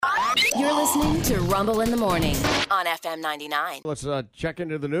You're listening to Rumble in the Morning on FM 99. Let's check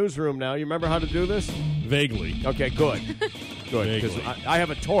into the newsroom now. You remember how to do this? Vaguely. Okay, good. Good, because I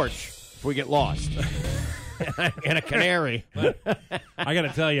have a torch if we get lost. And a canary. I got to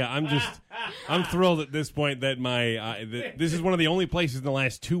tell you, I'm thrilled at this point that this is one of the only places in the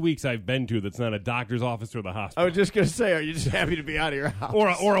last 2 weeks I've been to that's not a doctor's office or the I hospital. was just going to say, are you just happy to be out of your house?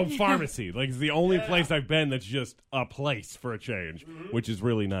 Or a pharmacy. Like, it's the only place I've been that's just a place for a change, which is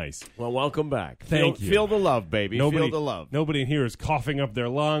really nice. Well, welcome back. Thank you. Feel the love, baby. Feel the love. Nobody in here is coughing up their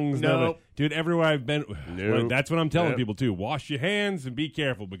lungs. Nope. Dude, everywhere I've been, Nope. that's what I'm telling Nope. people, too. Wash your hands and be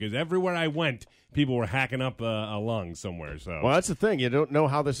careful, because everywhere I went, people were hacking up a lung somewhere. So, Well, that's the thing. You don't know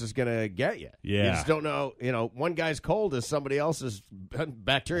how this is going to get you. Yeah. You just don't know. One guy's cold is somebody else's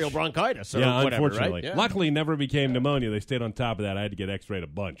bacterial bronchitis or yeah, whatever, unfortunately. right? Yeah. Luckily, never became pneumonia. They stayed on top of that. I had to get x-rayed a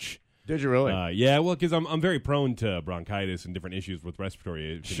bunch. Did you really? Yeah, well, because I'm very prone to bronchitis and different issues with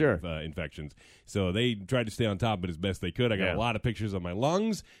respiratory infections. So they tried to stay on top of it as best they could. I got a lot of pictures of my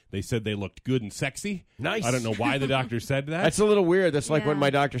lungs. They said they looked good and sexy. Nice. I don't know why the doctor said that. That's a little weird. That's like when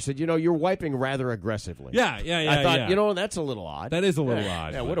my doctor said, you're wiping rather aggressively. Yeah. I thought, that's a little odd. That is a little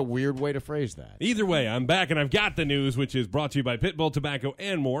odd. Yeah, what a weird way to phrase that. Either way, I'm back, and I've got the news, which is brought to you by Pitbull Tobacco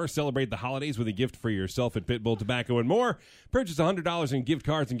and More. Celebrate the holidays with a gift for yourself at Pitbull Tobacco and More. Purchase $100 in gift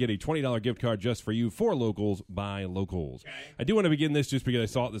cards and get a $20 gift card just for you for locals by locals. Okay. I do want to begin this just because I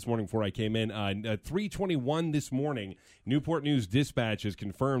saw it this morning before I came in. At 3:21 this morning, Newport News Dispatch has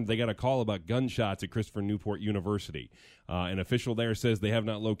confirmed they got a call about gunshots at Christopher Newport University. An official there says they have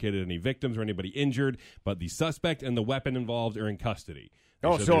not located any victims or anybody injured, but the suspect and the weapon involved are in custody.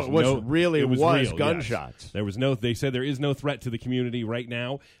 Oh, so it was real, gunshots. Yes. There was they said there is no threat to the community right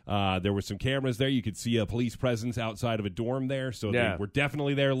now. There were some cameras there. You could see a police presence outside of a dorm there, so they were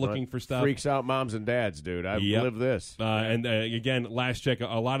definitely there looking for stuff. Freaks out moms and dads, dude. I've lived this. And again, last check,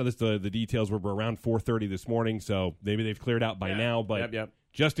 a lot of this, the details were around 4:30 this morning, so maybe they've cleared out by now, but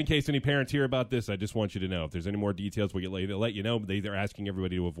just in case any parents hear about this, I just want you to know. If there's any more details, we'll let you know. They're asking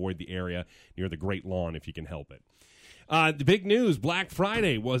everybody to avoid the area near the Great Lawn if you can help it. The big news, Black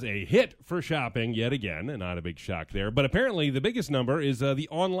Friday was a hit for shopping yet again, and not a big shock there. But apparently the biggest number is the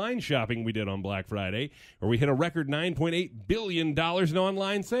online shopping we did on Black Friday, where we hit a record $9.8 billion in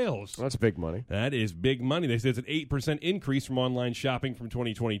online sales. That's big money. That is big money. They say it's an 8% increase from online shopping from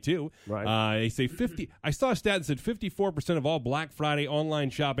 2022. Right. They say I saw a stat that said 54% of all Black Friday online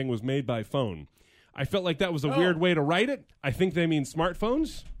shopping was made by phone. I felt like that was a weird way to write it. I think they mean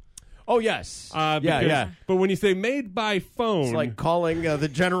smartphones. Oh, yes. But when you say made by phone... It's like calling the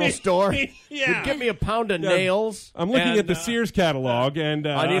general store. Give me a pound of nails. I'm looking at the Sears catalog, and...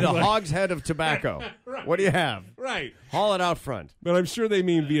 I need a hogshead of tobacco. Right. What do you have? Right. Haul it out front. But I'm sure they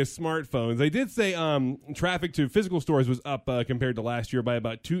mean via smartphones. They did say traffic to physical stores was up compared to last year by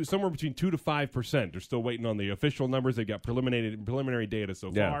about somewhere between 2 to 5%. They're still waiting on the official numbers. They've got preliminary data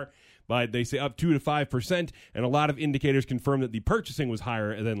so far. But they say up 2 to 5%, and a lot of indicators confirm that the purchasing was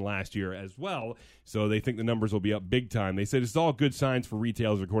higher than last year as well. So they think the numbers will be up big time. They said it's all good signs for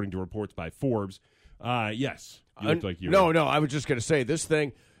retailers, according to reports by Forbes. Yes, you looked like you were. No. I was just going to say this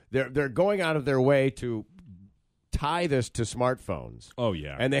thing. They're going out of their way to tie this to smartphones. Oh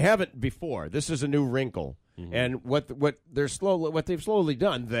yeah, and they haven't before. This is a new wrinkle. Mm-hmm. And what they've slowly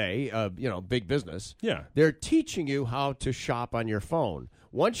done, big business. Yeah, they're teaching you how to shop on your phone.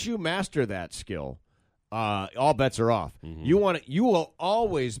 Once you master that skill, all bets are off. Mm-hmm. You will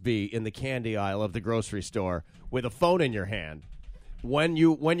always be in the candy aisle of the grocery store with a phone in your hand when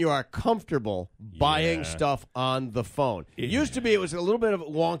you are comfortable buying stuff on the phone. It used to be it was a little bit of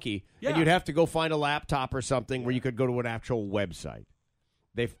wonky, and you'd have to go find a laptop or something where you could go to an actual website.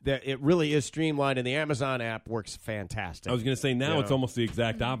 It really is streamlined, and the Amazon app works fantastic. I was going to say it's almost the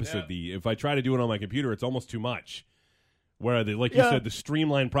exact opposite. If I try to do it on my computer, it's almost too much. Where, you said, the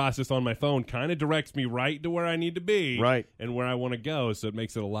streamlined process on my phone kind of directs me right to where I need to be, right, and where I want to go, so it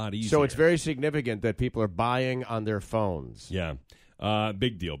makes it a lot easier. So it's very significant that people are buying on their phones. Yeah.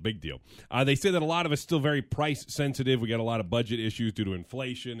 Big deal. They say that a lot of us still very price sensitive. We got a lot of budget issues due to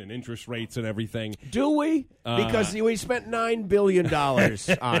inflation and interest rates and everything. Do we? Because we spent $9 billion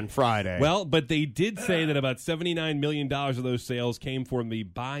on Friday. Well, but they did say that about $79 million of those sales came from the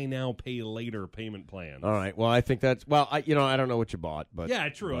buy now, pay later payment plans. All right. Well, I think that's I don't know what you bought, but yeah,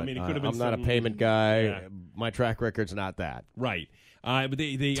 true. I mean, it could have been. I'm not a payment guy. Yeah. My track record's not that. Right. But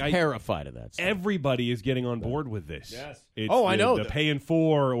they terrified of that stuff. Everybody is getting on board with this. Yes. I know the paying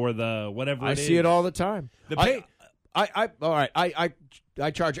for or the whatever. I see it all the time. The pay. All right.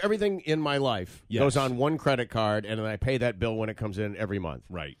 I charge everything in my life goes on one credit card, and then I pay that bill when it comes in every month.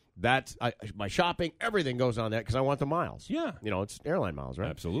 Right. my shopping, everything goes on that because I want the miles. Yeah. It's airline miles, right?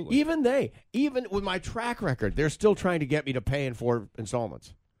 Absolutely. Even with my track record, they're still trying to get me to pay in 4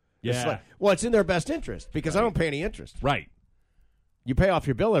 installments. Yeah. It's in their best interest because I don't pay any interest. Right. You pay off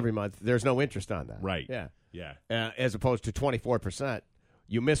your bill every month. There's no interest on that. Right. Yeah. Yeah. As opposed to 24%.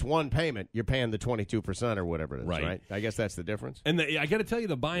 You miss one payment, you're paying the 22% or whatever it is, right? I guess that's the difference. And I got to tell you,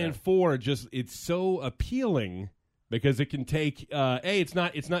 the buy-in 4 it's so appealing because it can take it's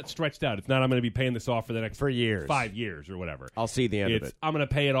not stretched out. It's not I'm going to be paying this off for the next for years, 5 years or whatever. I'll see the end of it. I'm going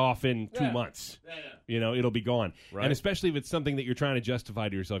to pay it off in 2 months. Yeah. It'll be gone. Right. And especially if it's something that you're trying to justify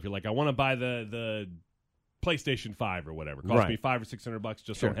to yourself, you're like, I want to buy the PlayStation 5 or whatever. It costs me $500 or $600.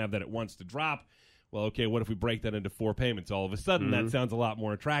 Just don't have that at once to drop. Well, okay, what if we break that into 4 payments? All of a sudden, that sounds a lot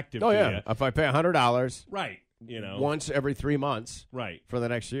more attractive to you. If I pay $100 right, once every 3 months right. for the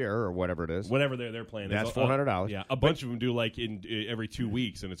next year or whatever it is. Whatever their plan that's is. $400. Yeah, a bunch of them do like in every 2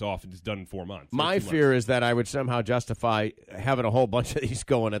 weeks, and it's often just done in 4 months. My fear is that I would somehow justify having a whole bunch of these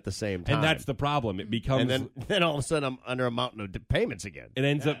going at the same time. And that's the problem. It becomes... And then all of a sudden I'm under a mountain of payments again. It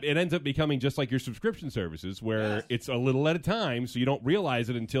ends up becoming just like your subscription services where it's a little at a time, so you don't realize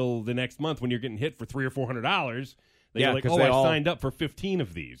it until the next month when you're getting hit for $300 or $400. You're like, I signed up for 15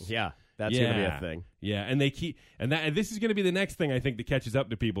 of these. Yeah. That's going to be a thing. Yeah, and they keep and this is going to be the next thing I think that catches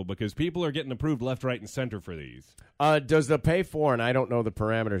up to people because people are getting approved left, right, and center for these. Does the pay for, and I don't know the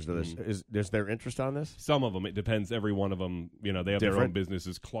parameters of this, is there interest on this? Some of them, it depends. Every one of them, they have their own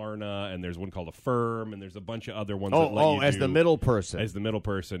businesses. Klarna, and there's one called Affirm, and there's a bunch of other ones. As the middle person,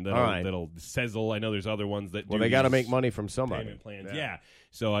 that'll Sezzle. I know there's other ones that. Well, they got to make money from somebody. Payment plans, yeah.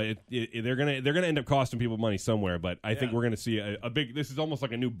 So they're gonna end up costing people money somewhere, but I think we're gonna see a big. This is almost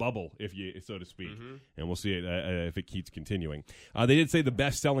like a new bubble, so to speak, and we'll see it if it keeps continuing. They did say the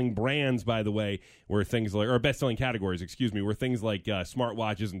best-selling brands, by the way, were things like, or best-selling categories, were things like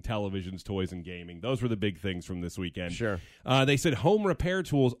smartwatches and televisions, toys, and gaming. Those were the big things from this weekend. Sure. They said home repair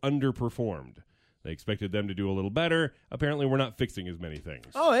tools underperformed. They expected them to do a little better. Apparently, we're not fixing as many things.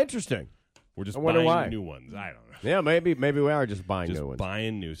 Oh, interesting. We're just buying new ones. I don't know. Yeah, maybe we are just buying new ones.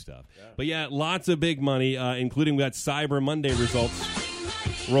 Buying new stuff. Yeah. But yeah, lots of big money, including we got Cyber Monday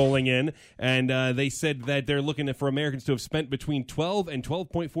results rolling in, and they said that they're looking for Americans to have spent between $12 and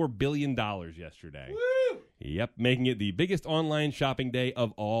 $12.4 billion yesterday. Woo! Yep, making it the biggest online shopping day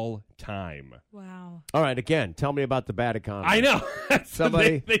of all time. Wow. All right, again, tell me about the bad economy. I know.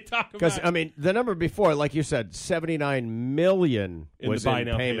 Somebody they talk about. Because, I mean, the number before, like you said, $79 million was in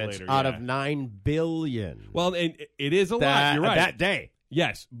payments out of $9 billion. Well, and it is a lot. You're right. That day.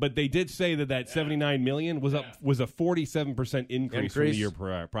 Yes, but they did say that $79 million was a 47% increase from the year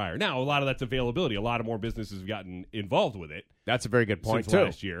prior. Now, a lot of that's availability. A lot of more businesses have gotten involved with it. That's a very good point, since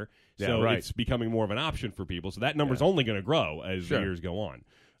last year. So right. It's becoming more of an option for people. So that number's only going to grow as the years go on.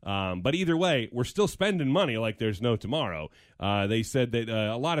 But either way, we're still spending money like there's no tomorrow. They said that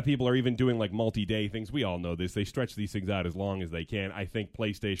a lot of people are even doing like multi-day things. We all know this. They stretch these things out as long as they can. I think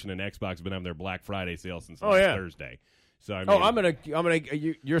PlayStation and Xbox have been having their Black Friday sale since last Thursday. So I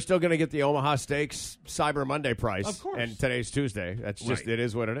mean, you're still gonna get the Omaha Steaks Cyber Monday price, of course. And today's Tuesday. That's just it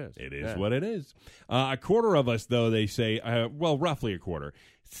is what it is. It is what it is. A quarter of us, though, they say, roughly a quarter,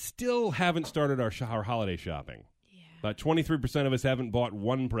 still haven't started our holiday shopping. Yeah. About 23% of us haven't bought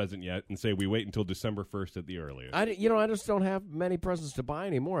one present yet, and say we wait until December 1st at the earliest. I just don't have many presents to buy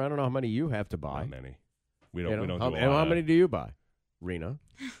anymore. I don't know how many you have to buy. Not many. We don't. Do how many do you buy, Rena?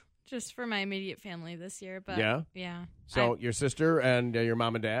 Just for my immediate family this year, but yeah. So your sister and your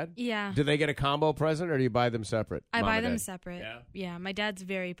mom and dad? Yeah. Do they get a combo present, or do you buy them separate? I buy them separate. Yeah. My dad's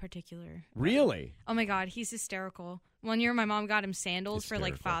very particular. Really? Oh my God, he's hysterical. One year, my mom got him sandals for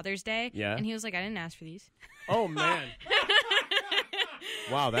like Father's Day, and he was like, "I didn't ask for these." Oh man.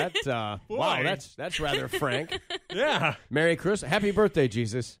 Wow, that's rather frank. Yeah. Merry Christmas. Happy birthday,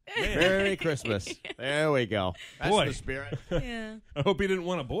 Jesus. Merry Christmas. There we go. That's the spirit. Yeah. I hope you didn't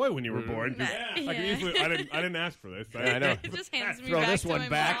want a boy when you were born. I didn't ask for this. I know. He just hands me Throw back this to one my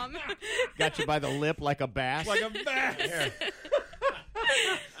back. mom. Got you by the lip like a bass. Like a bass.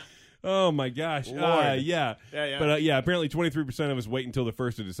 Oh, my gosh. Lord. Yeah. But, apparently 23% of us wait until the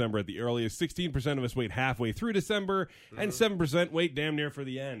 1st of December at the earliest. 16% of us wait halfway through December. And 7% wait damn near for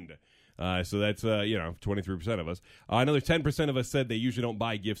the end. So that's, 23% of us. Another 10% of us said they usually don't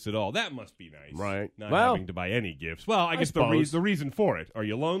buy gifts at all. That must be nice. Right. Not having to buy any gifts. Well, I guess the reason for it. Are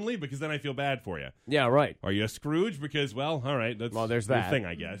you lonely? Because then I feel bad for you. Yeah, right. Are you a Scrooge? Because, well, all right. There's that thing,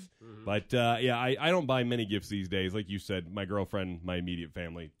 I guess. Mm-hmm. But, I don't buy many gifts these days. Like you said, my girlfriend, my immediate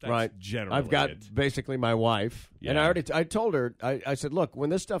family. That's generally I've got basically my wife. Yeah. And I told her, I said, look, when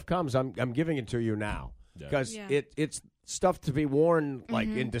this stuff comes, I'm giving it to you now. Because it's stuff to be worn like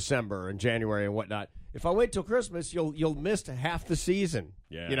in December and January and whatnot. If I wait till Christmas, you'll miss half the season.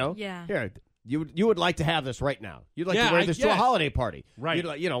 Yeah. You know? Yeah. Here, you would like to have this right now. You'd like to wear this to a holiday party. Right. You'd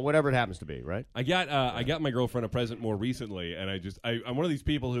like, whatever it happens to be, right? I got my girlfriend a present more recently, and I'm one of these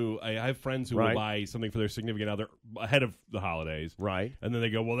people who I have friends who will buy something for their significant other ahead of the holidays, right? And then they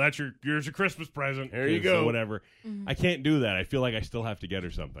go, "Well, here's your Christmas present." There you go. Whatever. I can't do that. I feel like I still have to get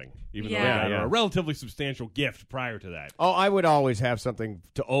her something, even though I got her a relatively substantial gift prior to that. Oh, I would always have something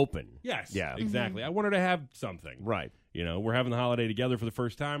to open. Yes. Yeah. Exactly. I want her to have something. Right. We're having the holiday together for the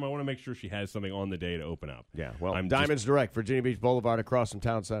first time. I want to make sure she has something on the day to open up. Yeah, well, Diamonds Direct, Virginia Beach Boulevard across from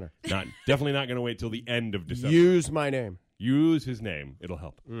Town Center. Definitely not going to wait till the end of December. Use my name. Use his name. It'll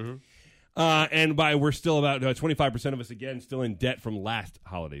help. And we're still about 25% of us, again, still in debt from last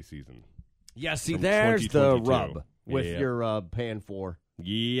holiday season. Yeah, see, From there's the 2022. rub with your paying for.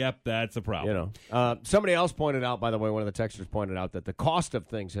 Yep, that's a problem. Somebody else pointed out, by the way, one of the texters pointed out that the cost of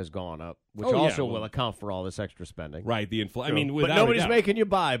things has gone up, which also will account for all this extra spending. Right, I mean, but nobody's making you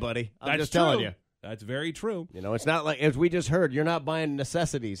buy, buddy. I'm just telling you. That's very true. It's not like, as we just heard, you're not buying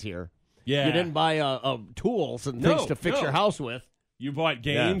necessities here. Yeah. You didn't buy tools and things to fix your house with. You bought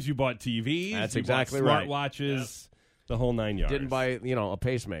games, you bought TVs, that's you exactly bought right. Smartwatches, the whole 9 yards. Didn't buy, a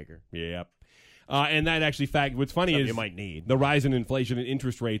pacemaker. Yep. And that actually, what's funny is you might need. The rise in inflation and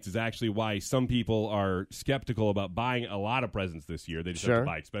interest rates is actually why some people are skeptical about buying a lot of presents this year. They just have to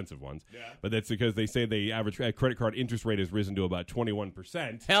buy expensive ones. Yeah. But that's because they say the average credit card interest rate has risen to about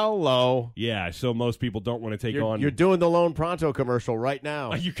 21%. Hello. Yeah, so most people don't want to take on. You're doing the Loan Pronto commercial right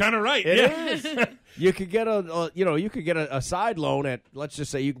now. You're kind of right. It is. You could get a side loan at, let's just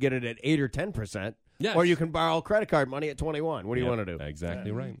say you can get it at 8 or 10%. Yes. Or you can borrow credit card money at 21. What do you want to do?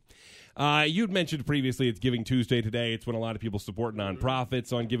 Exactly right. You'd mentioned previously it's Giving Tuesday today. It's when a lot of people support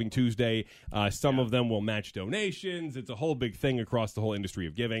nonprofits on Giving Tuesday. Some of them will match donations. It's a whole big thing across the whole industry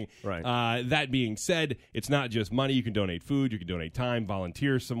of giving. Right. That being said, it's not just money. You can donate food. You can donate time,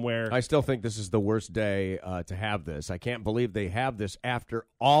 volunteer somewhere. I still think this is the worst day to have this. I can't believe they have this after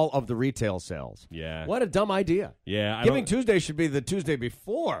all of the retail sales. Yeah. What a dumb idea. Yeah. Giving Tuesday should be the Tuesday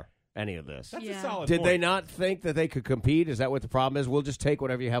before any of this. That's a solid Did point. they not think that they could compete? Is that what the problem is? We'll just take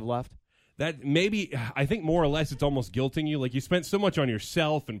whatever you have left? That maybe, I think more or less it's almost guilting you. Like you spent so much on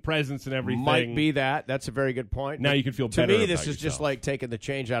yourself and presents and everything. Might be that. That's a very good point. Now you can feel to better me, about this is yourself. just like taking the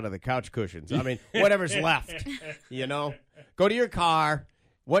change out of the couch cushions. I mean, whatever's left, Go to your car.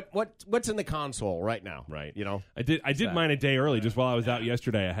 What's in the console right now? Right. I did mine a day early just while I was out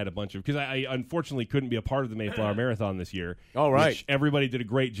yesterday. I had a bunch of, because I unfortunately couldn't be a part of the Mayflower Marathon this year. Oh, right. Which everybody did a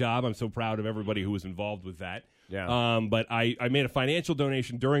great job. I'm so proud of everybody who was involved with that. Yeah. But I made a financial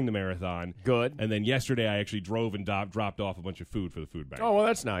donation during the marathon. Good. And then yesterday I actually drove and dropped off a bunch of food for the food bank. Oh, well,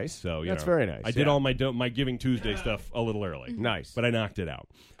 that's nice. So that's very nice. I did all my Giving Tuesday stuff a little early. Nice. But I knocked it out.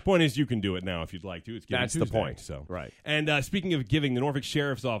 Point is, you can do it now if you'd like to. It's Giving That's Tuesday, the point. So. Right. And speaking of giving, the Norfolk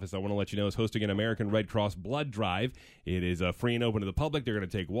Sheriff's Office, I want to let you know, is hosting an American Red Cross blood drive. It is free and open to the public. They're going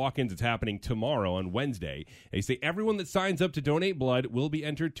to take walk-ins. It's happening tomorrow on Wednesday. They say everyone that signs up to donate blood will be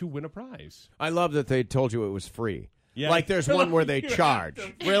entered to win a prize. I love that they told you it was free. Yeah. Like there's one where they charge.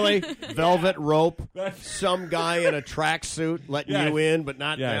 Really? Velvet rope, some guy in a tracksuit letting you in, but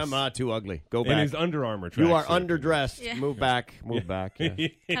not them. Too ugly. Go back. In his Under Armour tracksuit. You are underdressed. Yeah. Move back. Move back. Yeah.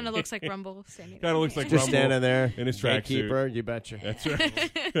 Kind of looks like Rumble standing there. Kind of looks like just Rumble standing there in his tracksuit. Gatekeeper, you betcha. That's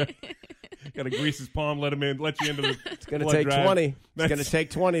right. Got to grease his palm, let you into the It's going to take drive. 20. It's going to take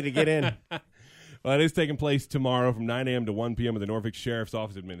 20 to get in. Well, it is taking place tomorrow from 9 a.m. to 1 p.m. at the Norfolk Sheriff's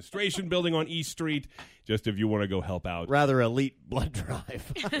Office Administration Building on East Street, just if you want to go help out. Rather elite blood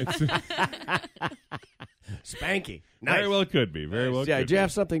drive. Spanky. Nice. Very well could be. Very well Yeah, could do you be.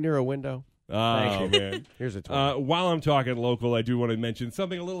 have something near a window? Oh, man. Here's a 20. While I'm talking local, I do want to mention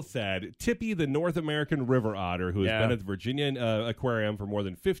something a little sad. Tippy, the North American river otter, who has been at the Virginia Aquarium for more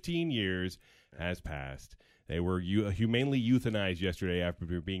than 15 years, has passed. They were humanely euthanized yesterday after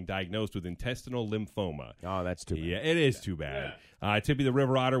being diagnosed with intestinal lymphoma. Oh, that's too bad. Yeah, it is too bad. Tippy the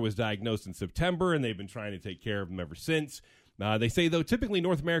river otter was diagnosed in September, and they've been trying to take care of him ever since. They say, though, typically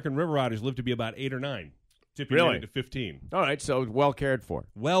North American river otters live to be about 8 or 9. Tippy made it to 15. All right, so well cared for.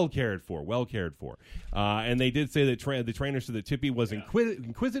 Well cared for. And they did say that the trainer said that Tippy was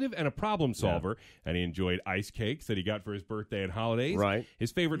inquisitive and a problem solver, and he enjoyed ice cakes that he got for his birthday and holidays. Right.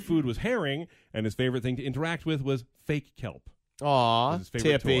 His favorite food was herring, and his favorite thing to interact with was fake kelp. Aw,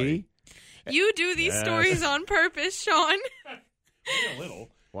 Tippy. You do these stories on purpose, Sean. A little.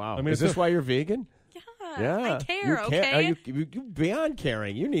 Wow. I mean, is this why you're vegan? Yeah. Yeah, I care, you okay? You beyond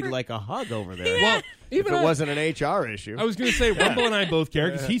caring. You need like a hug over there. Yeah. Well, Even if it wasn't an HR issue. I was going to say, Rumble and I both care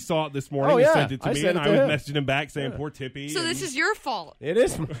because he saw it this morning. Oh, He yeah. sent it to I me, sent and it I to was him. messaging him back saying, poor Tippy. So this is your fault. It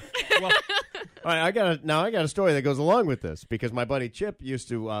is. Well, All right, I got a story that goes along with this because my buddy Chip used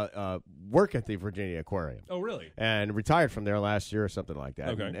to work at the Virginia Aquarium. oh, really? And retired from there last year or something like that.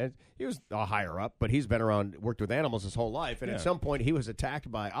 Okay. And he was a higher up, but he's been around, worked with animals his whole life. And Yeah. at some point, he was attacked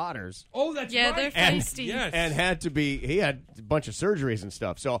by otters. Oh, that's Yeah, right. they're feisty. Yes. And he had a bunch of surgeries and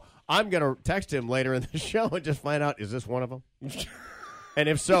stuff. So I'm going to text him later in the show and just find out, is this one of them? And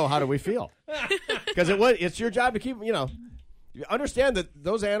if so, how do we feel? Because it's your job to keep, you understand that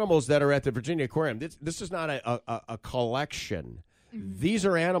those animals that are at the Virginia Aquarium, this is not a collection. These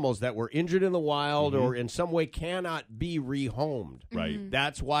are animals that were injured in the wild or in some way cannot be rehomed. Right.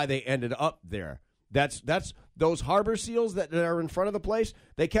 That's why they ended up there. That's those harbor seals that are in front of the place.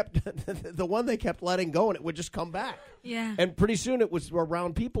 They kept the one they kept letting go, and it would just come back. Yeah. And pretty soon it was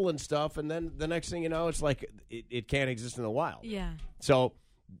around people and stuff, and then the next thing you know, it's like it can't exist in the wild. Yeah. So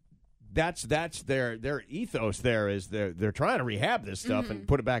that's their ethos. There is they're trying to rehab this stuff and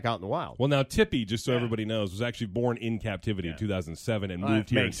put it back out in the wild. Well, now Tippy, just so everybody knows, was actually born in captivity in 2007 and moved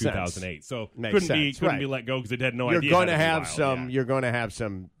here in makes sense. 2008. So Makes couldn't be sense, right. let go because it had no You're idea. going to how be have wild. some. Yeah. You're going to have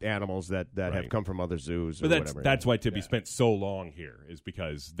some animals that have Right. come from other zoos or But whatever. that's why Tippy spent so long here, is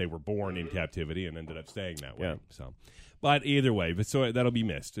because they were born in captivity and ended up staying that way. Yeah. So, but either way, so that'll be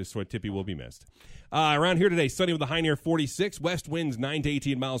missed. So Tippy will be missed. Around here today, sunny with a high near 46. West winds 9 to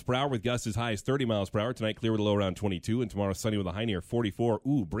 18 miles per hour with gusts as high as 30 miles per hour. Tonight, clear with a low around 22. And tomorrow, sunny with a high near 44.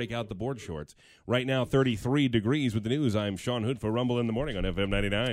 Ooh, break out the board shorts. Right now, 33 degrees with the news. I'm Sean Hood for Rumble in the Morning on FM 99.